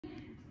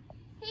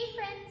Hey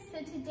friends,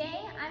 so today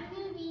I'm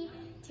going to be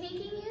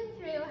taking you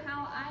through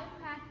how I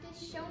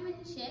practice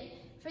showmanship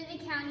for the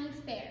county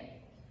fair.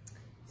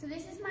 So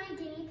this is my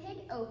guinea pig,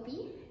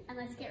 Opie, and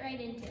let's get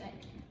right into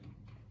it.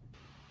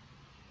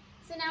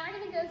 So now we're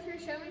going to go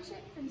through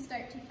showmanship from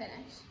start to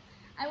finish.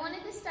 I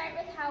wanted to start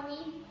with how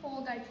we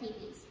hold our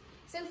cavies.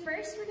 So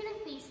first we're going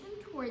to face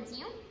them towards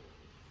you,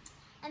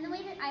 and the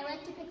way that I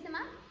like to pick them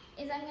up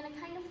is I'm going to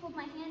kind of hold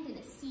my hand in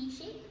a C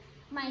shape.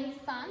 My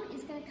thumb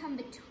is going to come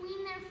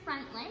between their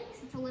front legs.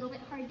 It's a little bit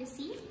hard to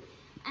see.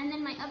 And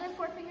then my other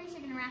four fingers are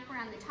going to wrap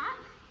around the top.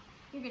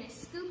 You're going to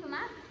scoop him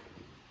up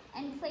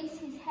and place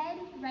his head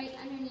right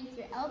underneath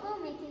your elbow,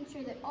 making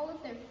sure that all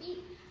of their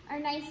feet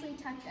are nicely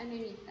tucked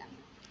underneath them.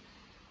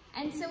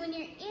 And so when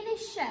you're in a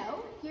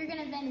show, you're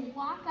going to then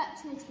walk up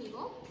to the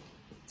table.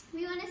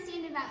 We want to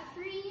stand about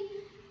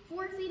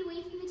 3-4 feet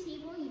away from the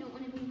table. You don't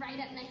want to be right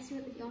up next to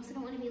it, but you also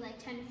don't want to be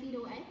like 10 feet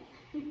away.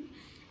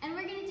 And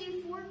we're going to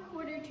do 4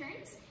 quarter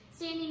turns,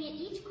 standing at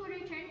each quarter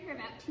turn for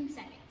about 2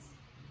 seconds.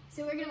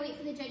 So we're going to wait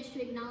for the judge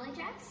to acknowledge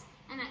us,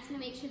 and that's going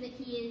to make sure that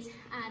he is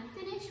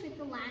finished with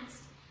the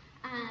last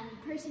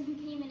person who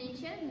came in and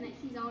showed, and that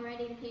he's all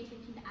ready to pay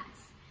attention to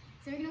us.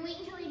 So we're going to wait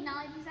until he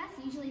acknowledges us.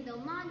 Usually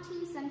they'll nod to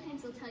you,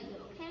 sometimes they'll tell you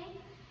okay.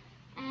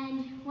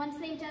 And once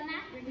they've done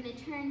that, we're going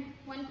to turn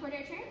 1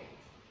 quarter turn,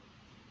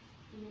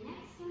 and the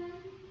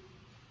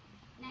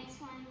next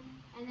one,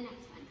 and the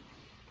next one.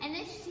 And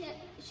this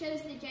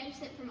shows the judge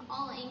that from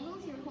all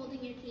angles you're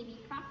holding your cavie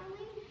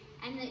properly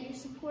and that you're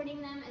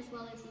supporting them as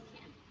well as you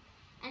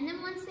can. And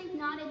then once they've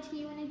nodded to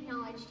you and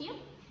acknowledged you,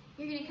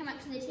 you're going to come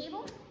up to the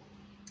table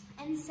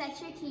and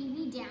set your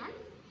cavie down.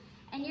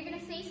 And you're going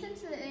to face them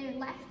so that their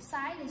left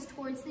side is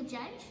towards the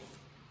judge.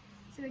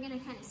 So we're going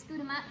to kind of scoot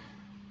them up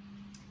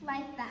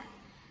like that.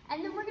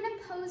 And then we're going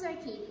to pose our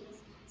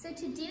cavies. So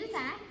to do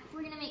that,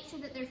 we're going to make sure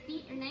that their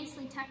feet are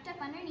nicely tucked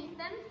up underneath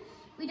them.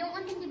 We don't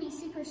want them to be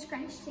super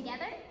scrunched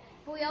together,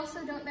 but we also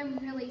don't want them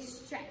really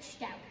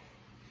stretched out.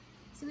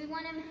 So we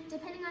want them,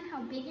 depending on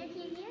how big your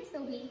cavie is,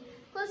 they'll be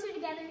closer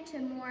together to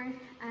more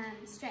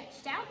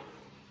stretched out.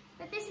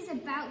 But this is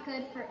about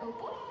good for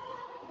Opie.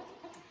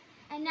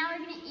 And now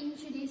we're going to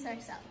introduce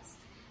ourselves.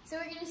 So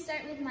we're going to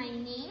start with my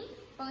name,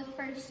 both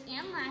first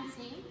and last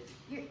name,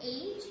 your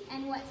age,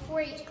 and what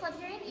 4-H club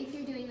you're in if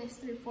you're doing this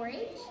through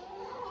 4-H.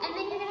 And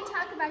then you're going to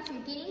talk about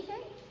your guinea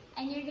pig,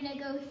 and you're going to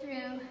go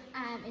through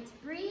its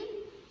breed,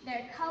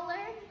 their color,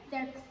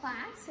 their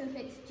class, so if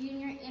it's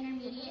junior,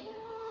 intermediate,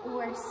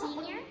 or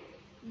senior,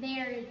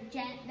 their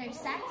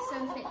sex,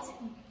 so if it's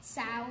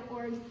sow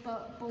or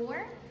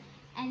boar,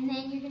 and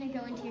then you're going to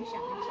go into your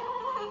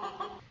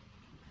showmanship.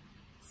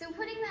 So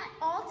putting that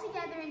all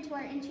together into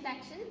our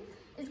introduction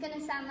is going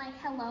to sound like,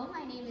 hello,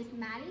 my name is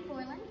Maddi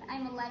Borland,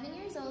 I'm 11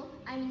 years old,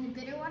 I'm in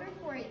the Bitterwater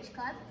 4-H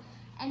Club,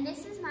 and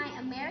this is my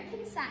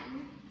American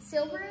Satin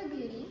Silver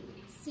Agouti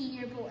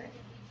Senior Boar.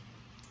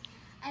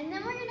 And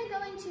then we're going to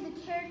go into the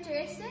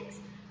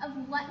characteristics of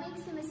what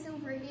makes him a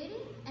Silver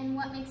Agouti and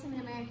what makes him an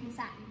American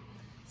Satin.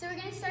 So we're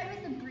going to start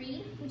with the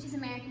breed, which is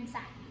American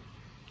Satin.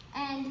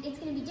 And it's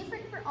going to be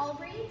different for all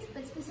breeds,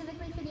 but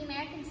specifically for the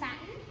American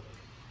Satin.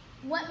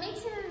 What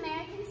makes him an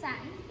American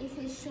Satin is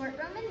his short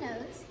Roman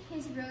nose,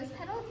 his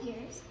rose-petaled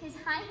ears, his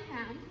high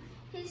crown,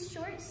 his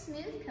short,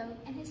 smooth coat,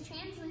 and his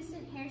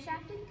translucent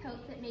hair-shafted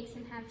coat that makes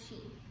him have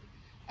sheen.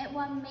 And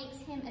what makes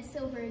him a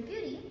Silver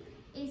Agouti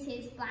is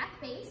his black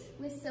base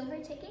with silver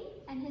ticking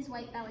and his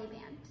white belly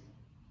band.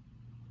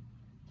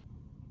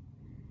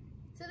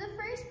 So the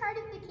first part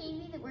of the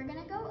cavie that we're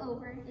going to go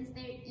over is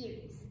their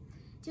ears.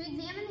 To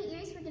examine the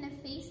ears, we're going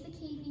to face the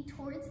cavie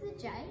towards the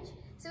judge.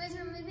 So as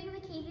we're moving the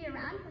cavie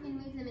around, we're going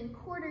to move them in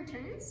quarter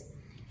turns.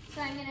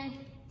 So I'm going to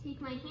take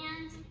my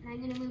hand and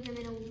I'm going to move them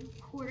in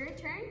a quarter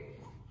turn.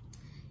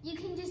 You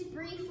can just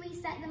briefly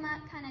set them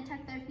up, kind of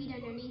tuck their feet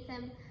underneath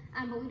them,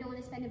 but we don't want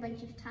to spend a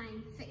bunch of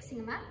time fixing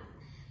them up.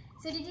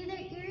 So to do their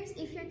ears,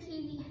 if your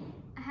cavie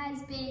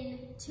has been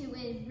to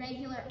a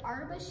regular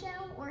ARBA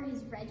show or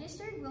is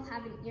registered, we'll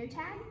have an ear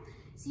tag.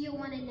 So you'll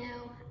want to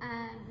know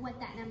what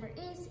that number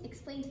is,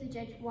 explain to the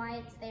judge why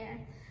it's there.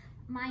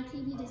 My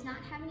cavie does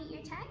not have any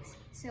ear tags,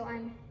 so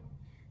I'm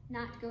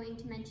not going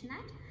to mention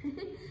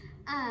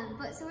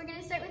that. So we're going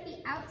to start with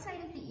the outside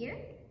of the ear.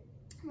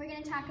 We're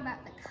going to talk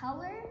about the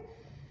color.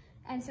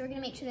 And so we're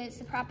going to make sure that it's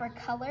the proper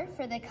color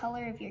for the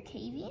color of your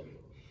cavie.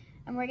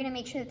 And we're going to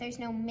make sure that there's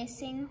no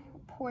missing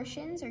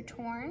portions or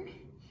torn.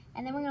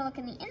 And then we're going to look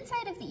in the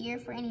inside of the ear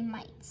for any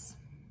mites.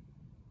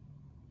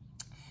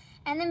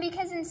 And then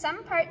because in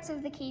some parts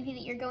of the cavie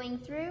that you're going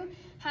through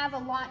have a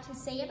lot to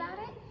say about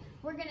it,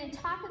 we're going to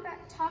talk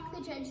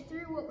the judge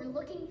through what we're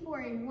looking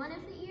for in one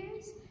of the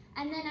ears,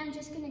 and then I'm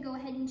just going to go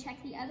ahead and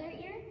check the other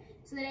ear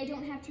so that I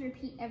don't have to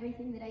repeat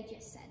everything that I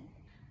just said.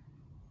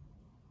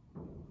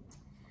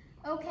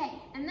 Okay,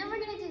 and then we're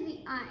going to do the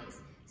eyes.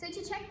 So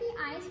to check the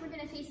eyes, we're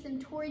going to face them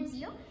towards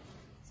you.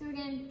 So we're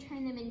going to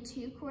turn them in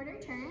 2 quarter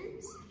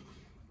turns.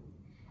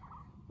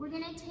 We're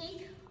going to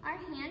take our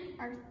hand,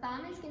 our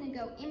thumb is going to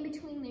go in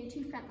between their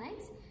 2 front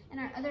legs, and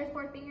our other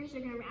 4 fingers are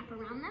going to wrap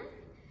around them.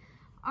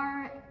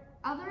 Our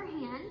other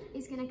hand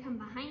is going to come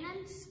behind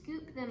them,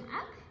 scoop them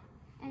up,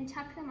 and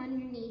tuck them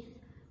underneath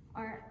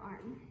our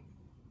arm.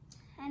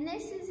 And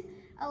this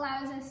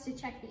allows us to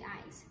check the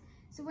eyes.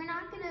 So we're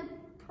not going to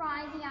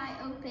pry the eye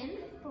open,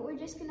 but we're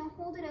just going to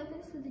hold it open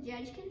so the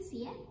judge can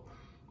see it.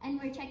 And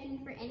we're checking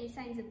for any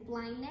signs of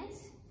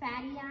blindness,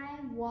 fatty eye,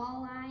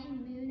 wall eye,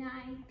 moon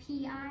eye,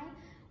 pea eye,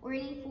 or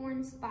any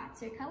foreign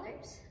spots or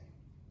colors.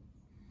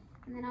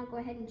 And then I'll go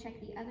ahead and check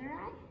the other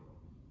eye.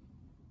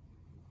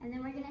 And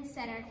then we're going to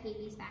set our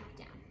cavies back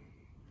down.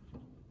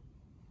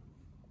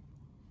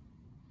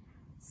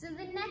 So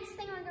the next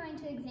thing we're going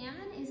to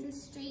examine is the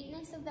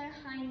straightness of their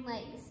hind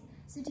legs.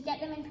 So to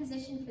get them in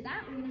position for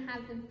that, we're going to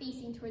have them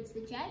facing towards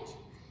the judge.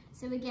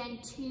 So again,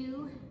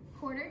 2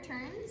 quarter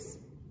turns.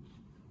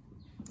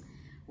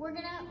 We're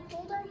going to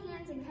hold our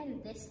hands in kind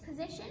of this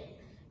position.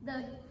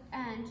 The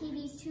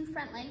cavies' 2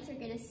 front legs are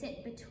going to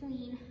sit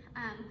between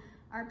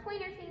our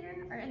pointer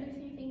finger, our other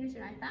 3 fingers,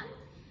 and our thumb.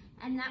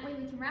 And that way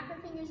we can wrap our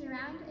fingers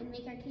around and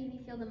make our cavy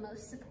feel the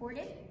most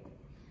supported.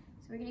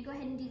 So we're going to go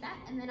ahead and do that.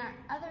 And then our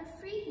other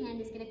free hand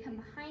is going to come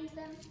behind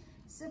them,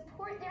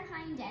 support their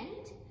hind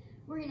end.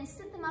 We're going to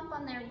sit them up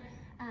on their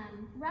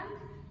rump,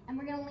 and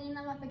we're going to lean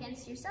them up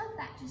against yourself.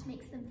 That just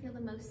makes them feel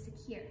the most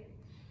secure.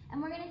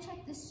 And we're going to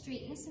check the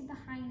straightness of the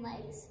hind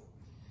legs,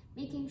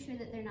 making sure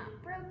that they're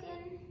not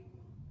broken,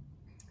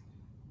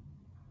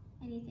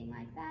 anything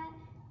like that.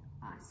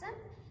 Awesome.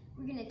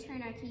 We're going to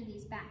turn our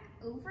cavies back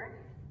over.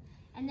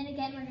 And then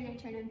again, we're going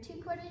to turn them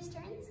 2 quarters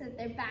turn so that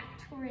they're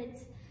back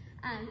towards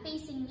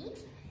facing me.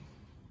 So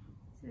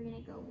we're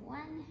going to go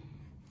 1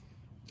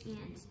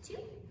 and 2.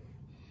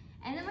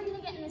 And then we're going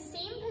to get in the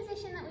same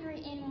position that we were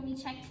in when we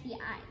checked the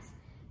eyes.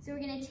 So we're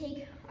going to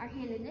take our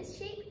hand in this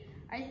shape.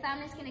 Our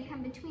thumb is going to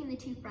come between the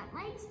 2 front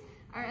legs.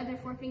 Our other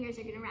 4 fingers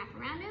are going to wrap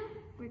around them.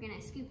 We're going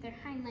to scoop their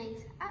hind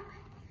legs up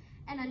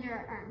and under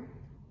our arm.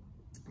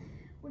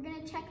 We're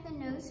going to check the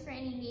nose for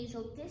any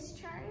nasal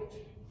discharge.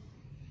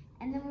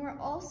 And then we're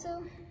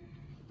also,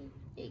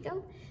 there you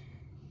go.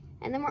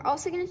 And then we're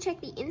also going to check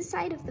the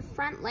inside of the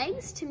front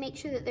legs to make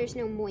sure that there's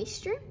no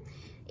moisture.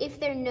 If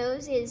their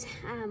nose is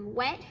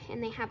wet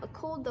and they have a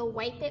cold, they'll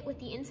wipe it with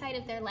the inside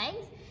of their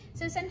legs.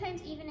 So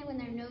sometimes even when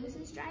their nose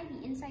is dry,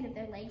 the inside of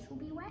their legs will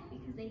be wet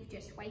because they've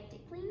just wiped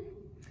it clean.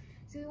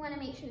 So we want to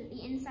make sure that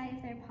the inside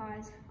of their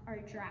paws are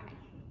dry.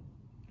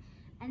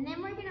 And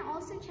then we're going to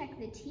also check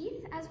the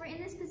teeth as we're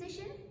in this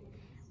position.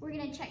 We're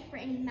going to check for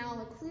any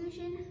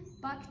malocclusion,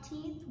 buck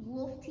teeth,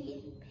 wolf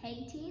teeth,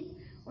 peg teeth,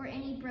 or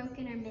any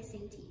broken or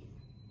missing teeth.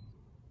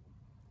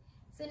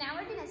 So now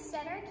we're going to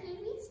set our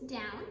cavies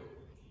down.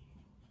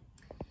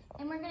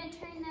 And we're going to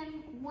turn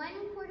them 1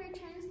 quarter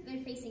turn so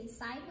they're facing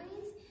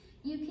sideways.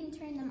 You can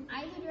turn them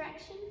either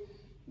direction,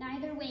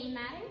 neither way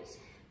matters,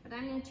 but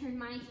I'm going to turn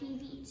my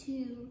cavy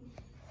to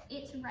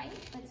its right,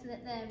 but so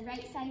that the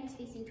right side is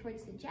facing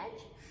towards the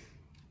judge.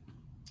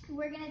 I'm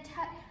going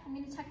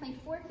to tuck my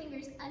 4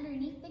 fingers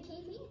underneath the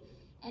cavy,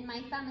 and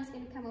my thumb is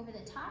going to come over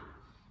the top,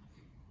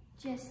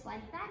 just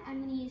like that. I'm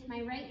going to use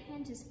my right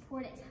hand to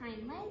support its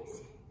hind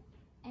legs,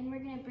 and we're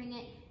going to bring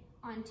it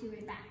onto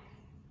her back.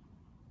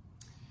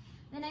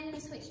 Then I'm going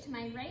to switch to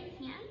my right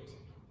hand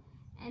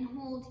and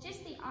hold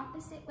just the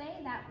opposite way.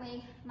 That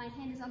way my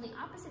hand is on the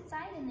opposite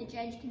side and the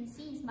judge can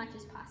see as much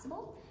as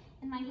possible,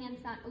 and my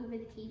hand's not over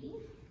the cavy.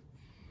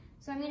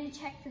 So I'm going to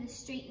check for the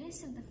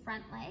straightness of the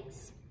front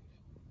legs.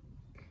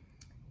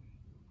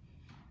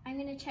 I'm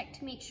going to check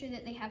to make sure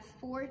that they have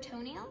 4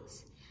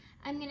 toenails.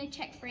 I'm going to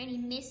check for any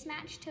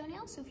mismatched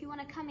toenails. So if you want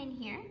to come in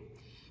here,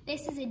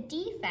 this is a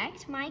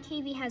defect. My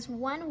cavy has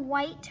 1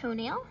 white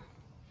toenail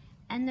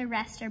and the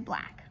rest are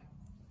black.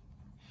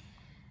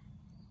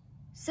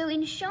 So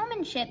in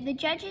showmanship, the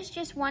judge is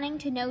just wanting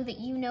to know that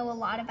you know a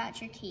lot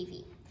about your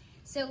cavy.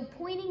 So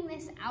pointing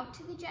this out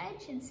to the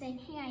judge and saying,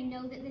 hey, I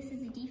know that this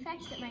is a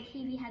defect, that my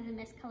cavy has a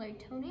miscolored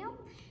toenail.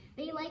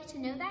 They like to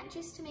know that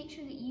just to make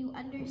sure that you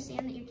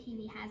understand that your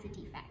cavy has a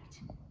defect.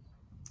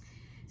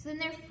 So then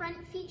their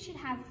front feet should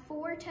have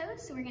 4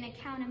 toes, so we're going to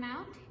count them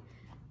out.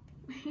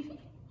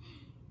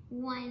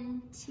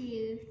 1,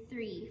 2,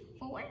 3,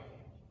 4.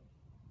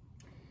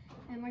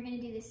 And we're going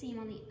to do the same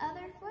on the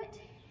other foot.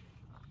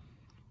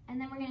 And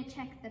then we're going to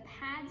check the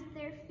pads of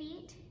their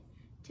feet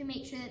to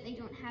make sure that they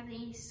don't have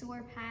any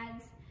sore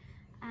pads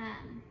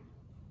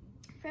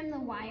from the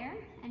wire.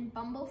 And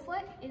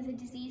bumblefoot is a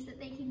disease that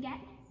they can get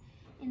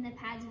in the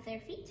pads of their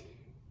feet.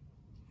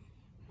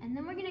 And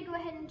then we're going to go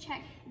ahead and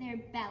check their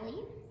belly.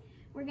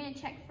 We're going to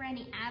check for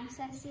any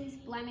abscesses,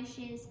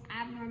 blemishes,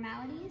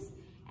 abnormalities,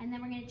 and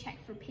then we're going to check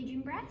for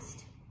pigeon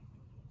breast.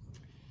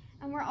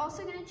 And we're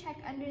also going to check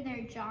under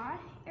their jaw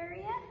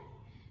area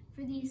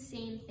for these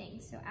same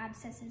things, so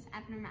abscesses,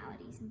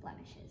 abnormalities, and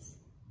blemishes.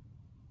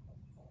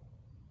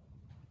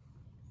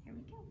 Here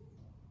we go.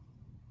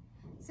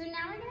 So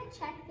now we're going to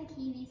check the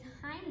cavy's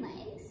hind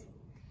legs,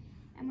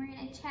 and we're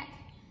going to check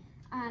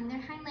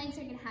their hind legs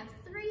are going to have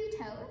 3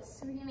 toes,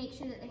 so we're going to make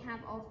sure that they have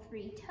all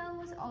 3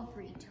 toes, all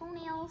 3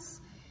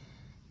 toenails.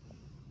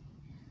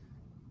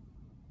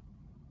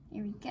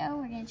 Here we go.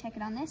 We're going to check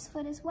it on this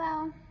foot as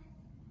well.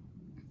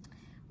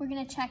 We're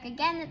gonna check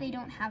again that they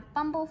don't have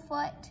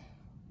bumblefoot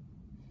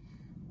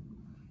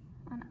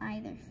on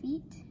either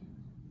feet.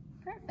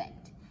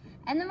 Perfect.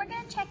 And then we're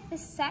gonna check the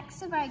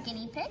sex of our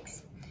guinea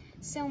pigs.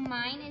 So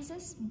mine is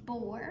this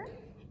boar,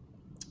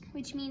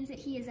 which means that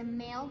he is a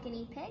male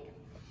guinea pig.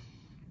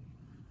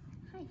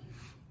 Hi.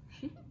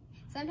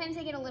 Sometimes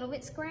they get a little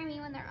bit squirmy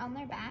when they're on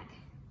their back,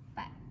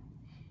 but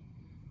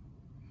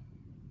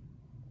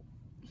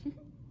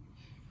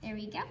there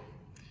we go.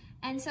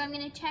 And so I'm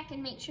gonna check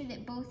and make sure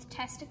that both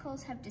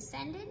testicles have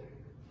descended.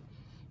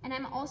 And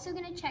I'm also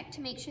gonna check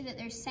to make sure that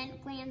their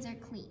scent glands are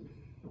clean.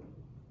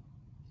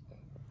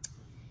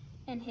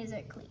 And his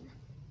are clean.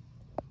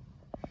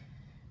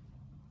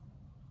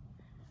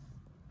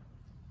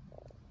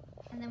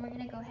 And then we're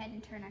gonna go ahead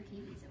and turn our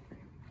cavies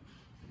over.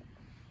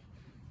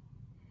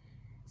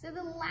 So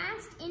the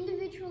last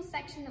individual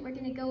section that we're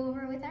gonna go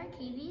over with our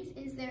cavies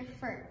is their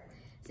fur.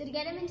 So to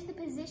get them into the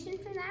position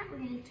for that, we're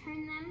gonna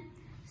turn them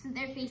so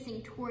they're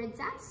facing towards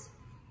us.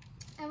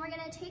 And we're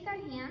gonna take our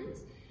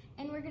hands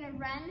and we're gonna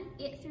run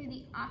it through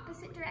the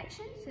opposite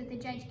direction so that the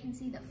judge can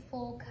see the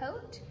full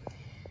coat.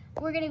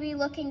 We're gonna be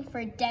looking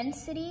for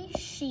density,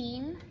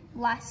 sheen,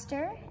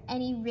 luster,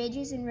 any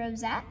ridges and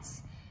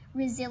rosettes,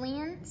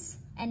 resilience,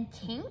 and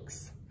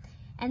kinks.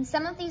 And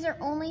some of these are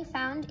only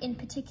found in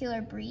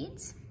particular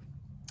breeds.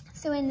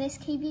 So in this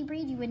Cavy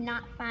breed, you would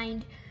not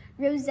find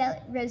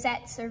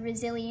rosettes or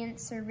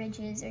resilience or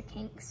ridges or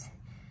kinks.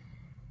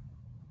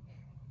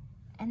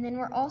 And then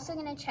we're also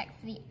gonna check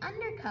for the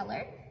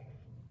undercolor.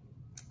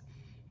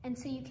 And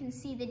so you can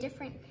see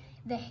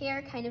the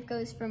hair kind of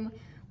goes from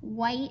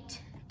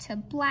white to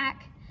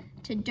black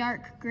to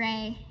dark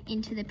gray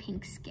into the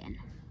pink skin.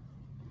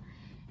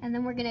 And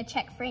then we're gonna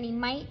check for any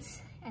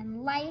mites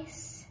and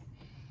lice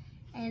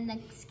and the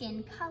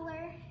skin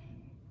color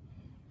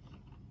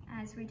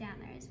as we're down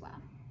there as well.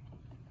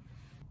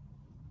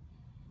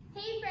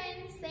 Hey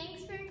friends,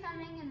 thanks for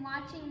coming and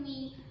watching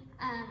me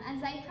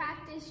as I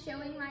practice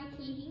showing my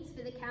cavies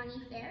for the county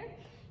fair.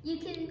 You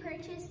can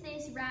purchase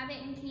this rabbit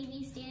and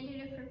cavy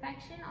standard of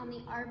perfection on the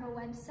ARBA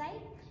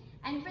website.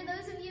 And for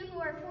those of you who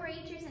are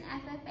 4-Hers and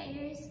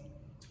FFAers,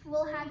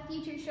 we'll have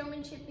future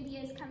showmanship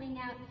videos coming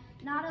out,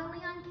 not only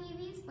on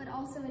cavies, but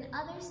also in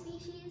other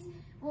species.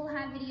 We'll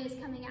have videos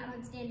coming out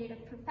on standard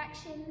of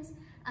perfections,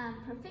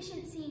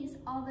 proficiencies,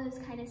 all those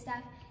kind of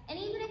stuff. And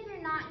even if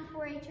you're not in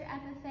 4-H or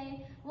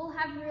FFA, we'll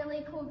have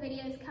really cool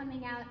videos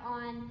coming out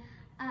on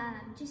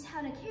just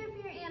how to care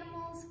for your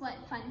animals, what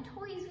fun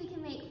toys we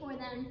can make for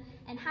them,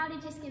 and how to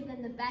just give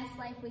them the best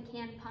life we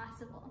can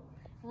possible.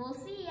 We'll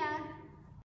see ya!